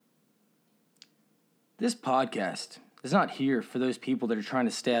This podcast is not here for those people that are trying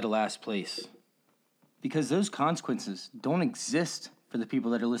to stay out of last place, because those consequences don't exist for the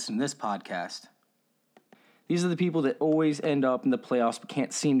people that are listening to this podcast. These are the people that always end up in the playoffs but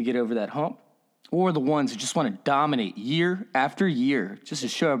can't seem to get over that hump, or the ones who just want to dominate year after year just to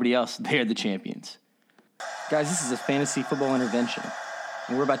show everybody else they're the champions. Guys, this is a fantasy football intervention,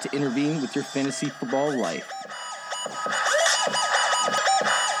 and we're about to intervene with your fantasy football life.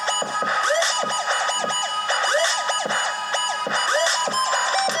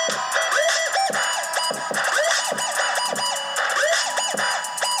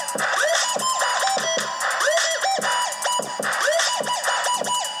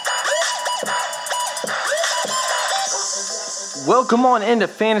 Welcome on into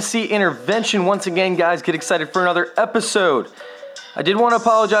Fantasy Intervention. Once again, guys, get excited for another episode. I did want to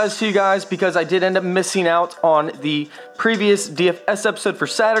apologize to you guys because I did end up missing out on the previous DFS episode for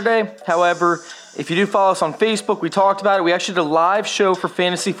Saturday. However, if you do follow us on Facebook, we talked about it. We actually did a live show for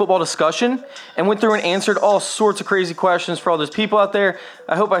fantasy football discussion and went through and answered all sorts of crazy questions for all those people out there.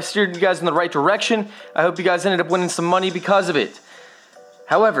 I hope I steered you guys in the right direction. I hope you guys ended up winning some money because of it.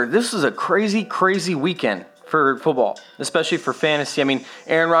 However, this is a crazy weekend for football, especially for fantasy. I mean,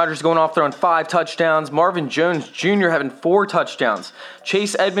 Aaron Rodgers going off throwing 5 touchdowns, Marvin Jones Jr. having 4 touchdowns,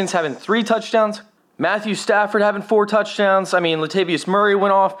 Chase Edmonds having 3 touchdowns, Matthew Stafford having 4 touchdowns. I mean, Latavius Murray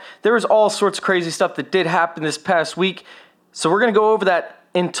went off. There was all sorts of crazy stuff that did happen this past week. So we're going to go over that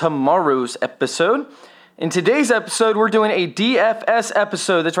in tomorrow's episode. In today's episode, we're doing a DFS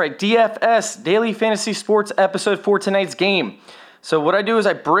episode. That's right, DFS, Daily Fantasy Sports episode for tonight's game. So what I do is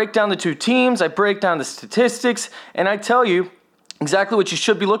I break down the two teams, I break down the statistics, and I tell you exactly what you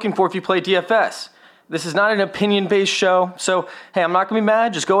should be looking for if you play DFS. This is not an opinion-based show, so hey, I'm not going to be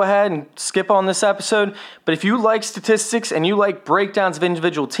mad. Just go ahead and skip on this episode. But if you like statistics and you like breakdowns of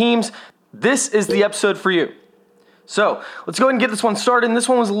individual teams, this is the episode for you. So let's go ahead and get this one started. And this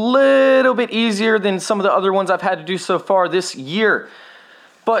one was a little bit easier than some of the other ones I've had to do so far this year,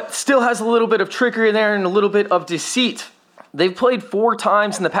 but still has a little bit of trickery in there and a little bit of deceit. They've played 4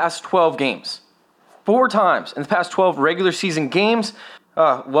 times in the past 12 games. 4 times in the past 12 regular season games.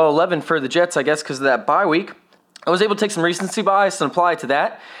 11 for the Jets, I guess, because of that bye week. I was able to take some recency bias and apply it to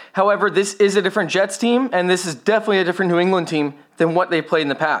that. However, this is a different Jets team, and this is definitely a different New England team than what they played in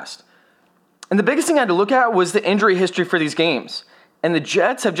the past. And the biggest thing I had to look at was the injury history for these games. And the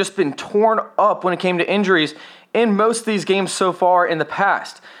Jets have just been torn up when it came to injuries in most of these games so far in the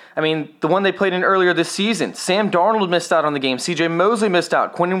past. I mean, the one they played in earlier this season, Sam Darnold missed out on the game. C.J. Mosley missed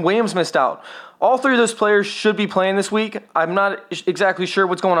out. Quinnen Williams missed out. All 3 of those players should be playing this week. I'm not exactly sure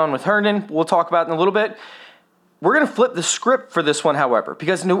what's going on with Herndon. We'll talk about it in a little bit. We're going to flip the script for this one, however,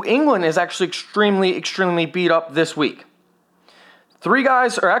 because New England is actually extremely beat up this week. 3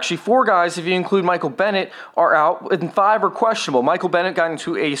 guys, or actually 4 guys, if you include Michael Bennett, are out, and 5 are questionable. Michael Bennett got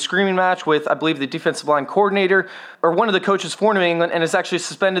into a screaming match with, I believe, the defensive line coordinator, or one of the coaches for New England, and is actually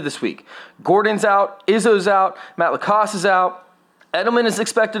suspended this week. Gordon's out, Izzo's out, Matt LaCosse is out, Edelman is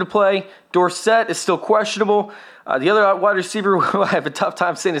expected to play, Dorsett is still questionable. The other wide receiver, I have a tough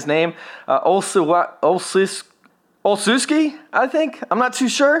time saying his name, Olszewski, I think? I'm not too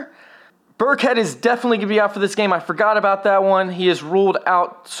sure. Burkhead is definitely going to be out for this game. I forgot about that one. He is ruled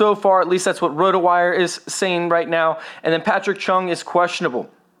out so far. At least that's what RotoWire is saying right now. And then Patrick Chung is questionable.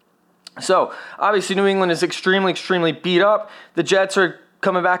 So, obviously, New England is extremely beat up. The Jets are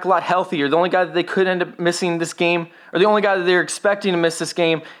coming back a lot healthier. The only guy that they could end up missing this game, or the only guy that they're expecting to miss this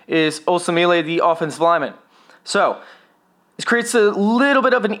game, is Osamile, the offensive lineman. So, this creates a little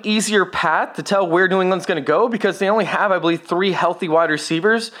bit of an easier path to tell where New England's going to go because they only have, I believe, 3 healthy wide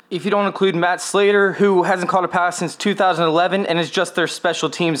receivers. If you don't include Matt Slater, who hasn't caught a pass since 2011 and is just their special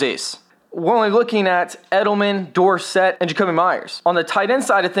teams ace. We're only looking at Edelman, Dorsett, and Jacoby Myers. On the tight end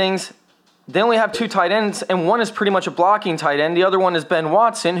side of things, they only have 2 tight ends, and one is pretty much a blocking tight end. The other one is Ben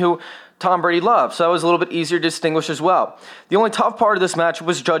Watson, who Tom Brady loves, so that was a little bit easier to distinguish as well. The only tough part of this match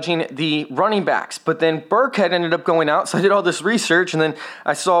was judging the running backs, but then Burkhead ended up going out, so I did all this research, and then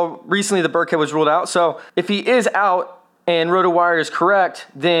I saw recently that Burkhead was ruled out. So if he is out and RotoWire is correct,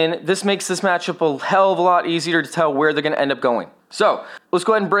 then this makes this matchup a hell of a lot easier to tell where they're going to end up going. So let's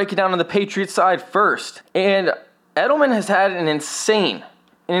go ahead and break it down on the Patriots side first. And Edelman has had an insane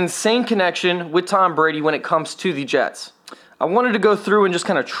connection with Tom Brady when it comes to the Jets. I wanted to go through and just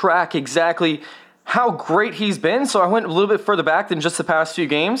kind of track exactly how great he's been, so I went a little bit further back than just the past few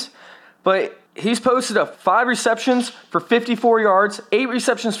games. But he's posted up 5 receptions for 54 yards, 8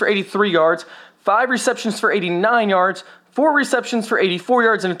 receptions for 83 yards, 5 receptions for 89 yards, 4 receptions for 84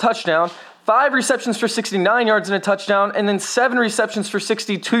 yards and a touchdown, 5 receptions for 69 yards and a touchdown, and then 7 receptions for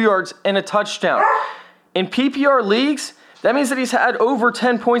 62 yards and a touchdown. In PPR leagues, that means that he's had over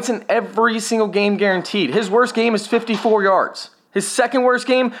 10 points in every single game guaranteed. His worst game is 54 yards. His second worst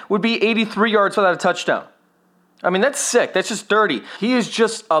game would be 83 yards without a touchdown. I mean, that's sick. That's just dirty. He is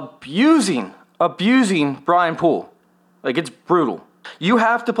just abusing Brian Poole. Like, it's brutal. You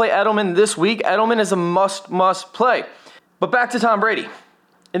have to play Edelman this week. Edelman is a must play. But back to Tom Brady.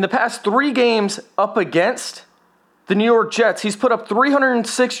 In the past 3 games up against the New York Jets, he's put up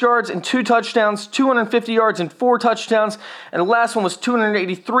 306 yards and 2 touchdowns, 250 yards and 4 touchdowns, and the last one was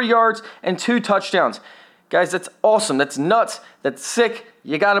 283 yards and 2 touchdowns. Guys, that's awesome. That's nuts. That's sick.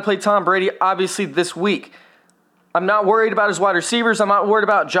 You got to play Tom Brady, obviously, this week. I'm not worried about his wide receivers. I'm not worried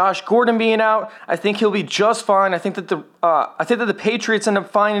about Josh Gordon being out. I think he'll be just fine. I think that the Patriots end up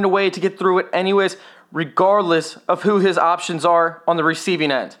finding a way to get through it anyways, regardless of who his options are on the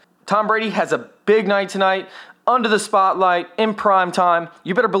receiving end. Tom Brady has a big night tonight, under the spotlight, in prime time.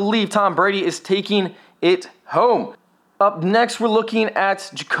 You better believe Tom Brady is taking it home. Up next, we're looking at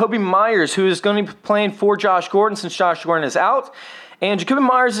Jakobi Meyers, who is going to be playing for Josh Gordon since Josh Gordon is out. And Jakobi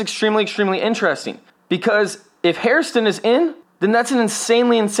Meyers is extremely interesting because if Hairston is in, then that's an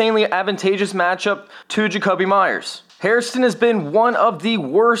insanely advantageous matchup to Jakobi Meyers. Hairston has been one of the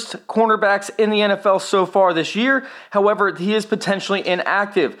worst cornerbacks in the NFL so far this year. However, he is potentially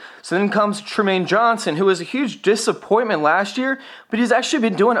inactive. So then comes Tremaine Johnson, who was a huge disappointment last year, but he's actually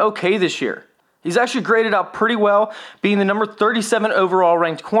been doing okay this year. He's actually graded out pretty well, being the number 37 overall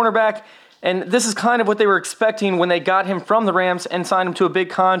ranked cornerback. And this is kind of what they were expecting when they got him from the Rams and signed him to a big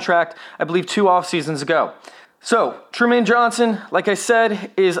contract, I believe 2 off seasons ago. So, Tremaine Johnson, like I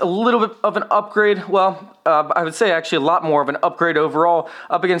said, is a little bit of an upgrade. Well, I would say actually a lot more of an upgrade overall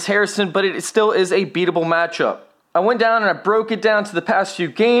up against Hairston, but it still is a beatable matchup. I went down and I broke it down to the past few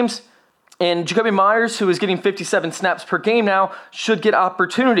games, and Jakobi Meyers, who is getting 57 snaps per game now, should get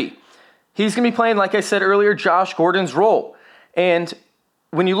opportunity. He's going to be playing, like I said earlier, Josh Gordon's role. And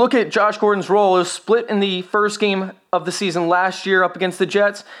when you look at Josh Gordon's role, it was split in the first game of the season last year up against the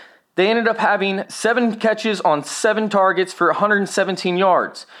Jets. They ended up having 7 catches on 7 targets for 117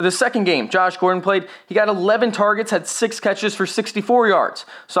 yards. For the second game, Josh Gordon played. He got 11 targets, had 6 catches for 64 yards.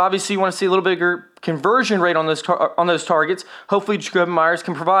 So obviously you want to see a little bigger conversion rate on those targets. Hopefully Jakobi Meyers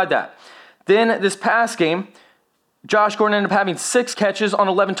can provide that. Then this past game, Josh Gordon ended up having 6 catches on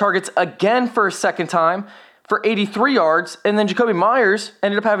 11 targets again for a second time for 83 yards. And then Jakobi Meyers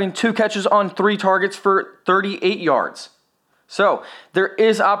ended up having 2 catches on 3 targets for 38 yards. So there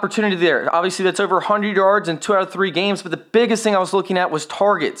is opportunity there. Obviously, that's over 100 yards in 2 out of 3 games, but the biggest thing I was looking at was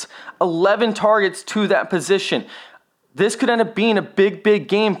targets. 11 targets to that position. This could end up being a big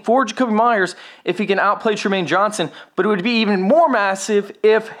game for Jakobi Meyers if he can outplay Tremaine Johnson, but it would be even more massive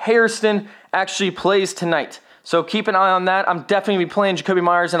if Hairston actually plays tonight. So keep an eye on that. I'm definitely going to be playing Jakobi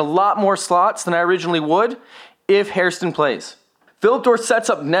Meyers in a lot more slots than I originally would if Hairston plays. Phillip Dorsett's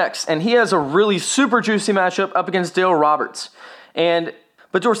up next, and he has a really super juicy matchup up against Dale Roberts.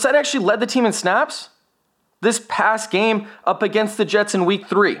 But Dorsett actually led the team in snaps this past game up against the Jets in Week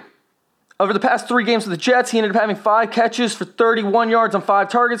 3. Over the past 3 games with the Jets, he ended up having 5 catches for 31 yards on 5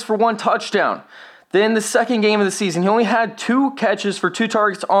 targets for 1 touchdown. Then the second game of the season, he only had 2 catches for 2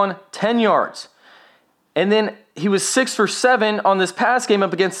 targets on 10 yards. And then he was 6 for 7 on this past game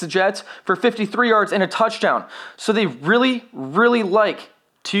up against the Jets for 53 yards and a touchdown. So they really like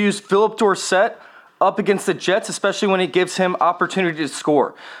to use Phillip Dorsett up against the Jets, especially when it gives him opportunity to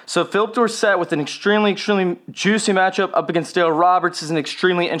score. So Phillip Dorsett with an extremely juicy matchup up against Dale Roberts is an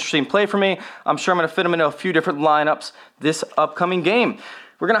extremely interesting play for me. I'm sure I'm going to fit him into a few different lineups this upcoming game.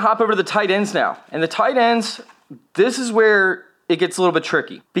 We're going to hop over to the tight ends now. And the tight ends, this is where it gets a little bit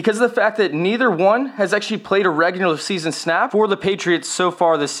tricky because of the fact that neither one has actually played a regular season snap for the Patriots so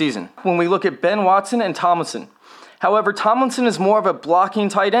far this season. When we look at Ben Watson and Tomlinson. However, Tomlinson is more of a blocking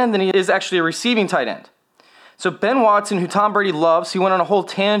tight end than he is actually a receiving tight end. So Ben Watson, who Tom Brady loves, he went on a whole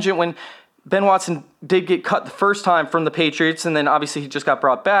tangent when Ben Watson did get cut the first time from the Patriots, and then obviously he just got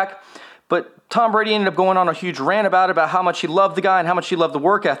brought back. But Tom Brady ended up going on a huge rant about how much he loved the guy and how much he loved the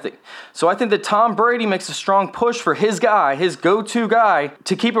work ethic. So I think that Tom Brady makes a strong push for his guy, his go-to guy,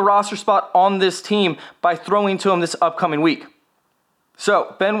 to keep a roster spot on this team by throwing to him this upcoming week.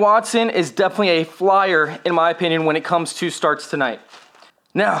 So Ben Watson is definitely a flyer, in my opinion, when it comes to starts tonight.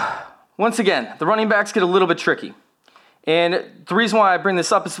 Now, once again, the running backs get a little bit tricky. And the reason why I bring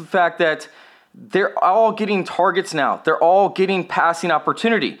this up is the fact that they're all getting targets now. They're all getting passing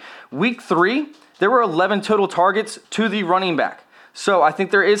opportunity. Week 3, there were 11 total targets to the running back. So I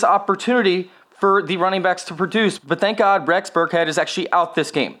think there is opportunity for the running backs to produce. But thank God Rex Burkhead is actually out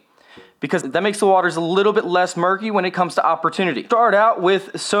this game, because that makes the waters a little bit less murky when it comes to opportunity. Start out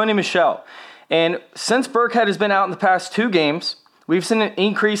with Sony Michel. And since Burkhead has been out in the past 2 games, we've seen an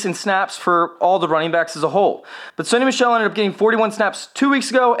increase in snaps for all the running backs as a whole. But Sony Michel ended up getting 41 snaps 2 weeks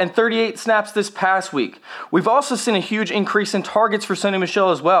ago and 38 snaps this past week. We've also seen a huge increase in targets for Sony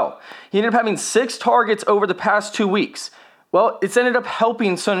Michel as well. He ended up having 6 targets over the past 2 weeks. Well, it's ended up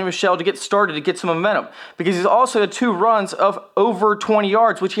helping Sony Michel to get started, to get some momentum, because he's also had 2 runs of over 20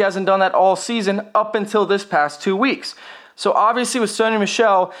 yards, which he hasn't done that all season up until this past 2 weeks. So obviously with Sony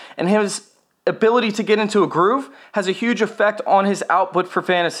Michel and his ability to get into a groove has a huge effect on his output for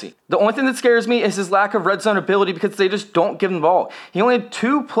fantasy. The only thing that scares me is his lack of red zone ability, because they just don't give him the ball. He only had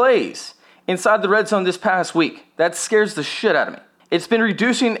 2 plays inside the red zone this past week. That scares the shit out of me. It's been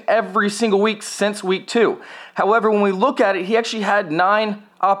reducing every single week since week 2. However, when we look at it, he actually had 9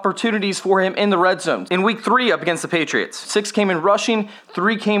 opportunities for him in the red zone. In week 3 up against the Patriots, 6 came in rushing,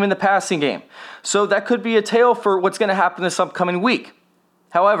 3 came in the passing game. So that could be a tale for what's going to happen this upcoming week.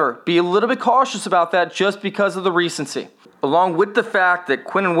 However, be a little bit cautious about that just because of the recency. Along with the fact that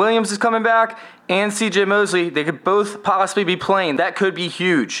Quinnen Williams is coming back and CJ Mosley, they could both possibly be playing. That could be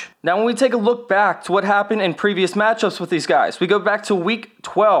huge. Now, when we take a look back to what happened in previous matchups with these guys, we go back to week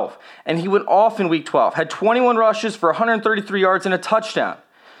 12, and he went off in week 12, had 21 rushes for 133 yards and a touchdown.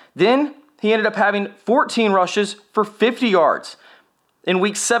 Then he ended up having 14 rushes for 50 yards in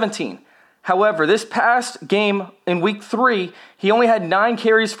week 17. However, this past game in week 3, he only had 9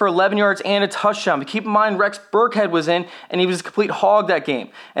 carries for 11 yards and a touchdown. But keep in mind, Rex Burkhead was in, and he was a complete hog that game.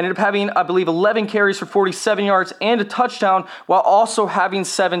 Ended up having, I believe, 11 carries for 47 yards and a touchdown, while also having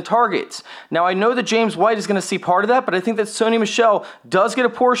 7 targets. Now, I know that James White is going to see part of that, but I think that Sony Michel does get a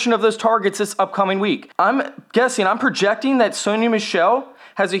portion of those targets this upcoming week. I'm projecting that Sony Michel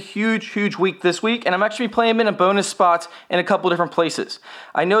has a huge week this week, and I'm actually playing him in a bonus spots in a couple different places.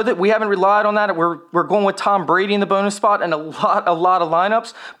 I know that we haven't relied on that. We're going with Tom Brady in the bonus spot and a lot of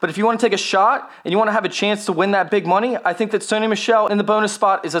lineups, but if you want to take a shot and you want to have a chance to win that big money, I think that Sony Michel in the bonus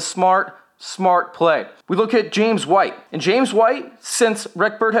spot is a smart play. We look at James White. And James White, since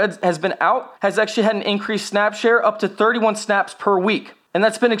Rex Burkhead has been out, has actually had an increased snap share up to 31 snaps per week. And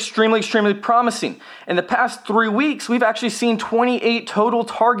that's been extremely promising. In the past 3 weeks, we've actually seen 28 total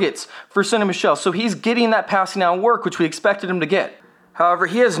targets for Sony Michel. So he's getting that passing down work, which we expected him to get. However,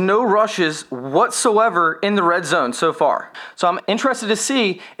 he has no rushes whatsoever in the red zone so far. So I'm interested to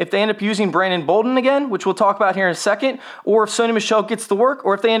see if they end up using Brandon Bolden again, which we'll talk about here in a second, or if Sony Michel gets the work,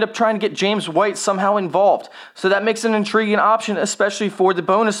 or if they end up trying to get James White somehow involved. So that makes an intriguing option, especially for the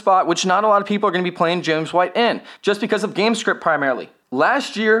bonus spot, which not a lot of people are going to be playing James White in, just because of game script primarily.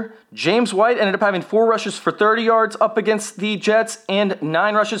 Last year, James White ended up having 4 rushes for 30 yards up against the Jets and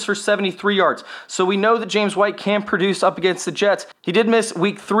 9 rushes for 73 yards. So we know that James White can produce up against the Jets. He did miss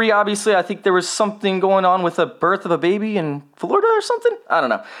week 3, obviously. I think there was something going on with the birth of a baby in Florida or something. I don't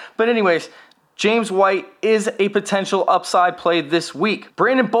know. But anyways, James White is a potential upside play this week.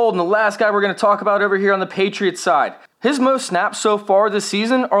 Brandon Bolden, the last guy we're going to talk about over here on the Patriots side. His most snaps so far this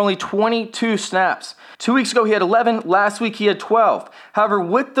season are only 22 snaps. 2 weeks ago, he had 11. Last week, he had 12. However,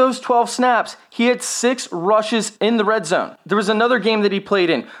 with those 12 snaps, he had 6 rushes in the red zone. There was another game that he played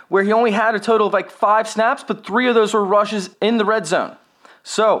in where he only had a total of like 5 snaps, but 3 of those were rushes in the red zone.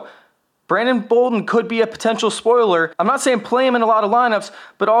 So, Brandon Bolden could be a potential spoiler. I'm not saying play him in a lot of lineups,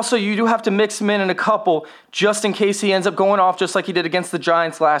 but also you do have to mix him in a couple just in case he ends up going off just like he did against the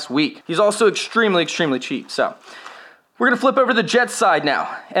Giants last week. He's also extremely cheap. So, we're going to flip over to the Jets side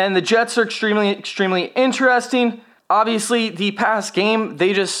now. And the Jets are extremely interesting. Obviously, the past game,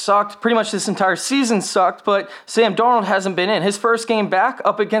 they just sucked. Pretty much this entire season sucked, but Sam Darnold hasn't been in. His first game back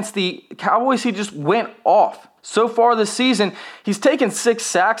up against the Cowboys, he just went off. So far this season, he's taken 6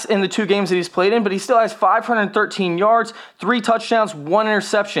 sacks in the 2 games that he's played in, but he still has 513 yards, 3 touchdowns, 1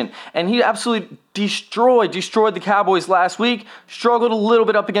 interception. And he absolutely destroyed the Cowboys last week, struggled a little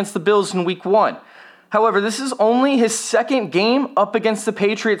bit up against the Bills in week 1. However, this is only his 2nd game up against the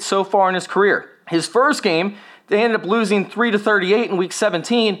Patriots so far in his career. His first game, they ended up losing 3-38 in week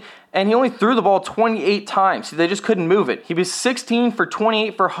 17, and he only threw the ball 28 times. They just couldn't move it. He was 16 for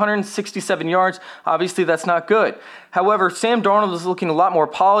 28 for 167 yards. Obviously, that's not good. However, Sam Darnold is looking a lot more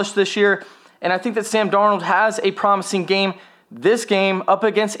polished this year, and I think that Sam Darnold has a promising game this game up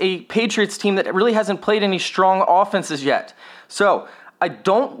against a Patriots team that really hasn't played any strong offenses yet. So, I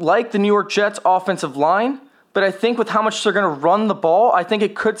don't like the New York Jets offensive line, but I think with how much they're going to run the ball, I think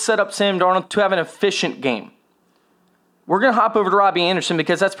it could set up Sam Darnold to have an efficient game. We're going to hop over to Robbie Anderson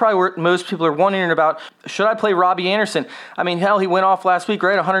because that's probably what most people are wondering about. Should I play Robbie Anderson? I mean, hell, he went off last week,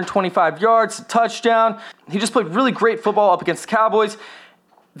 right? 125 yards, a touchdown. He just played really great football up against the Cowboys.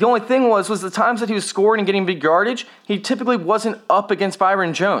 The only thing was the times that he was scoring and getting big yardage, he typically wasn't up against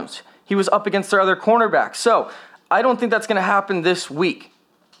Byron Jones. he was up against their other cornerback. So I don't think that's going to happen this week.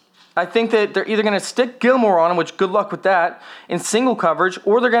 I think that they're either going to stick Gilmore on him, which good luck with that, in single coverage,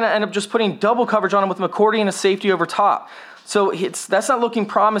 or they're going to end up just putting double coverage on him with McCourty and a safety over top. So that's not looking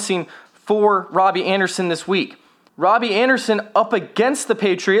promising for Robbie Anderson this week. Robbie Anderson up against the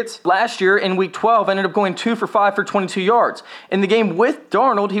Patriots last year in Week 12 ended up going 2 for 5 for 22 yards. In the game with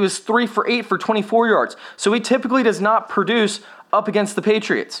Darnold, he was 3 for 8 for 24 yards. So he typically does not produce up against the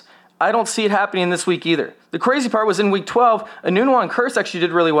Patriots. I don't see it happening this week either. The crazy part was in Week 12, Enunwa and Curse actually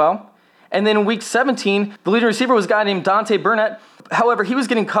did really well. And then in Week 17, the leading receiver was a guy named Dante Burnett. However, he was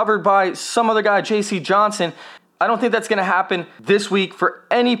getting covered by some other guy, J.C. Johnson. I don't think that's going to happen this week for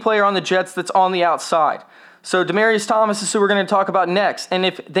any player on the Jets that's on the outside. So Demaryius Thomas is who we're going to talk about next. And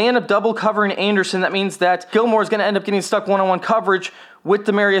if they end up double covering Anderson, that means that Gilmore is going to end up getting stuck one-on-one coverage with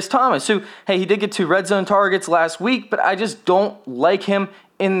Demaryius Thomas. So, hey, he did get 2 red zone targets last week, but I just don't like him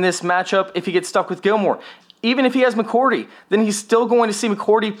in this matchup if he gets stuck with Gilmore. Even if he has McCourty, then he's still going to see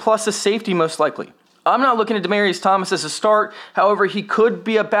McCourty plus a safety most likely. I'm not looking at Demaryius Thomas as a start. However, he could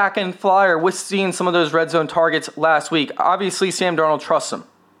be a back-end flyer with seeing some of those red zone targets last week. Obviously, Sam Darnold trusts him.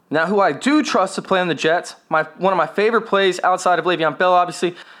 Now, who I do trust to play on the Jets, one of my favorite plays outside of Le'Veon Bell,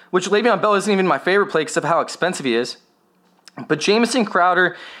 obviously, which Le'Veon Bell isn't even my favorite play because of how expensive he is. But Jamison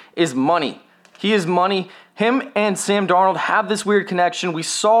Crowder is money. He is money. Him and Sam Darnold have this weird connection. We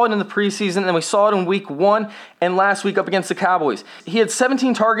saw it in the preseason, and we saw it in Week 1 and last week up against the Cowboys. He had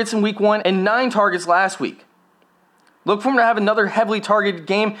 17 targets in Week 1 and 9 targets last week. Look for him to have another heavily targeted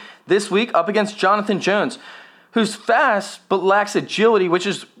game this week up against Jonathan Jones, who's fast but lacks agility, which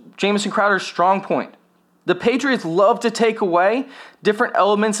is Jamison Crowder's strong point. The Patriots love to take away different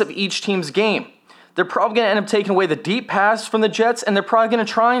elements of each team's game. They're probably going to end up taking away the deep pass from the Jets, and they're probably going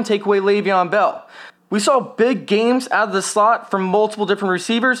to try and take away Le'Veon Bell. We saw big games out of the slot from multiple different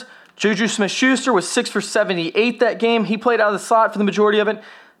receivers. Juju Smith-Schuster was 6 for 78 that game. He played out of the slot for the majority of it.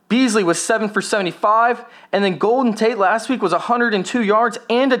 Beasley was 7 for 75. And then Golden Tate last week was 102 yards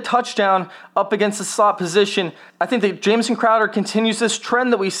and a touchdown up against the slot position. I think that Jamison Crowder continues this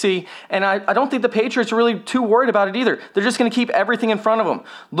trend that we see, and I don't think the Patriots are really too worried about it either. They're just going to keep everything in front of them.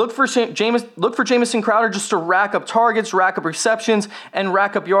 Look for Jamison Crowder just to rack up targets, rack up receptions, and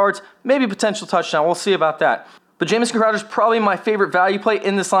rack up yards, maybe potential touchdown. We'll see about that. But Jamison Crowder is probably my favorite value play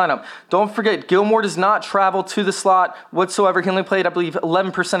in this lineup. Don't forget, Gilmore does not travel to the slot whatsoever. He only played, I believe,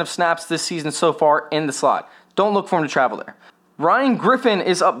 11% of snaps this season so far in the slot. Don't look for him to travel there. Ryan Griffin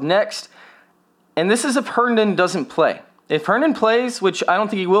is up next, and this is if Herndon doesn't play. If Herndon plays, which I don't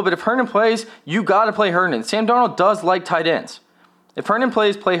think he will, but if Herndon plays, you got to play Herndon. Sam Darnold does like tight ends. If Herndon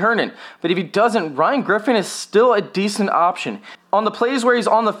plays, play Herndon. But if he doesn't, Ryan Griffin is still a decent option. On the plays where he's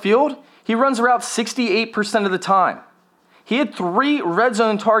on the field, he runs routes 68% of the time. He had 3 red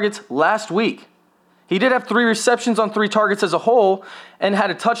zone targets last week. He did have 3 receptions on 3 targets as a whole and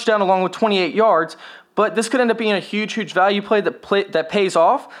had a touchdown along with 28 yards. But this could end up being a huge value play that pays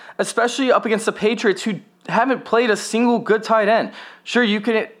off, especially up against the Patriots who haven't played a single good tight end. Sure, you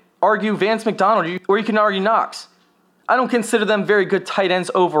can argue Vance McDonald or you can argue Knox. I don't consider them very good tight ends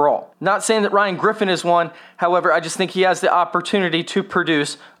overall. Not saying that Ryan Griffin is one. However, I just think he has the opportunity to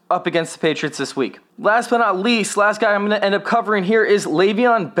produce up against the Patriots this week. Last but not least, last guy I'm going to end up covering here is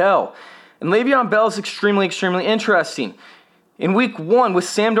Le'Veon Bell. And Le'Veon Bell is extremely interesting. In Week 1, with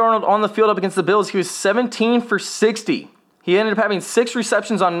Sam Darnold on the field up against the Bills, he was 17 for 60. He ended up having 6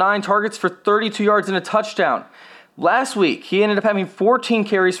 receptions on 9 targets for 32 yards and a touchdown. Last week, he ended up having 14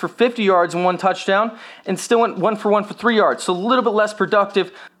 carries for 50 yards and 1 touchdown, and still went 1 for 1 for 3 yards, so a little bit less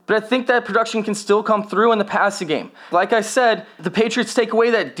productive. But I think that production can still come through in the passing game. Like I said, the Patriots take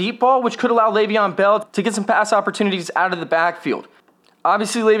away that deep ball, which could allow Le'Veon Bell to get some pass opportunities out of the backfield.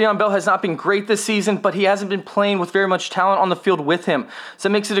 Obviously, Le'Veon Bell has not been great this season, but he hasn't been playing with very much talent on the field with him. So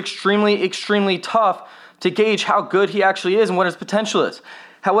it makes it extremely tough to gauge how good he actually is and what his potential is.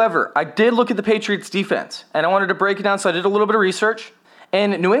 However, I did look at the Patriots defense, and I wanted to break it down, so I did a little bit of research.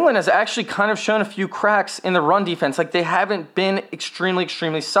 And New England has actually kind of shown a few cracks in the run defense. Like, they haven't been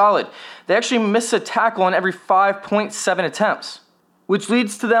extremely solid. They actually miss a tackle on every 5.7 attempts, which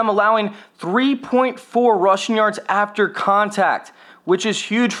leads to them allowing 3.4 rushing yards after contact, which is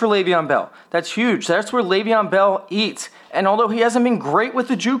huge for Le'Veon Bell. That's huge. That's where Le'Veon Bell eats. And although he hasn't been great with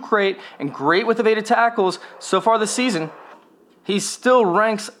the juke rate and great with evaded tackles so far this season, he still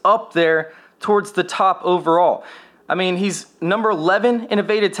ranks up there towards the top overall. I mean, he's number 11 in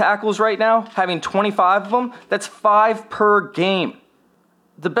evaded tackles right now, having 25 of them. That's 5 per game.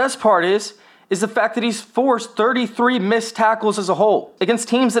 The best part is is the fact that he's forced 33 missed tackles as a whole against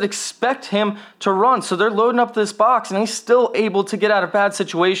teams that expect him to run. So they're loading up this box, and he's still able to get out of bad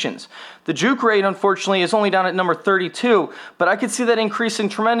situations. The juke rate, unfortunately, is only down at number 32, but I could see that increasing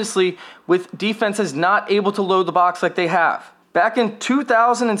tremendously with defenses not able to load the box like they have. Back in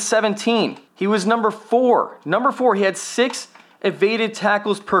 2017, he was number 4. Number 4, he had 6 evaded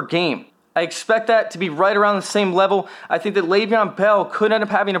tackles per game. I expect that to be right around the same level. I think that Le'Veon Bell could end up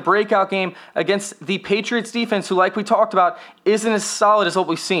having a breakout game against the Patriots defense, who, like we talked about, isn't as solid as what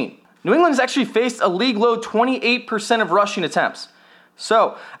we've seen. New England has actually faced a league-low 28% of rushing attempts.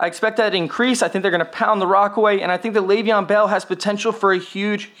 So I expect that to increase. I think they're going to pound the rock away, and I think that Le'Veon Bell has potential for a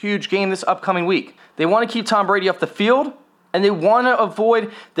huge, huge game this upcoming week. They want to keep Tom Brady off the field, and they want to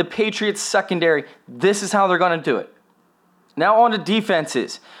avoid the Patriots secondary. This is how they're going to do it. Now on to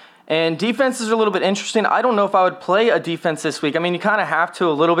defenses. And defenses are a little bit interesting. I don't know if I would play a defense this week. I mean, you kind of have to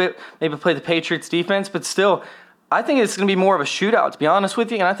a little bit, maybe play the Patriots defense, but still, I think it's going to be more of a shootout, to be honest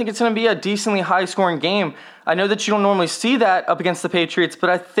with you, and I think it's going to be a decently high-scoring game. I know that you don't normally see that up against the Patriots, but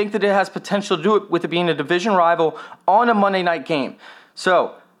I think that it has potential to do it with it being a division rival on a Monday night game.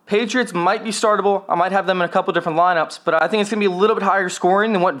 So, Patriots might be startable. I might have them in a couple different lineups, but I think it's going to be a little bit higher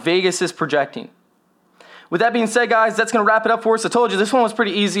scoring than what Vegas is projecting. With that being said, guys, that's going to wrap it up for us. I told you this one was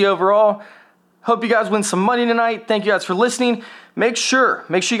pretty easy overall. Hope you guys win some money tonight. Thank you guys for listening. Make sure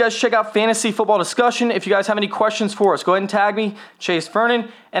you guys check out Fantasy Football Discussion. If you guys have any questions for us, go ahead and tag me, Chase Vernon,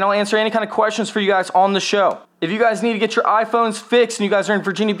 and I'll answer any kind of questions for you guys on the show. If you guys need to get your iPhones fixed and you guys are in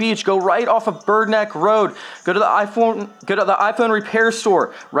Virginia Beach, go right off of Bird Neck Road. Go to the iPhone repair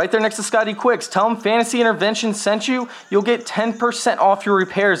store right there next to Scotty Quicks. Tell them Fantasy Intervention sent you. You'll get 10% off your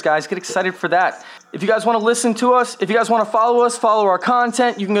repairs, guys. Get excited for that. If you guys want to listen to us, if you guys want to follow us, follow our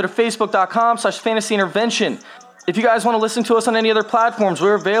content, you can go to facebook.com/fantasyintervention. If you guys want to listen to us on any other platforms,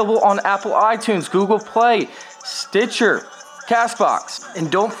 we're available on Apple iTunes, Google Play, Stitcher, CastBox.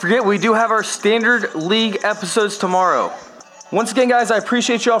 And don't forget, we do have our Standard League episodes tomorrow. Once again, guys, I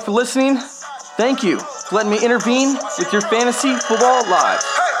appreciate you all for listening. Thank you for letting me intervene with your Fantasy Football Live.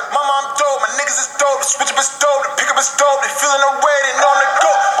 Hey, my mom dope, my niggas is dope, the switch up is dope, the pickup is dope, they feeling the way, they know I'm the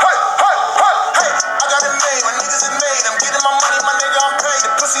GOAT. Hey, hey, hey, hey, I got it made, my niggas is made, I'm getting my money, my nigga, I'm paid,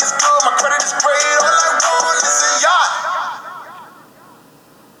 the pussy is good, my credit is great, all I want is a yacht.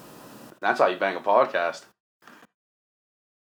 That's how you bang a podcast.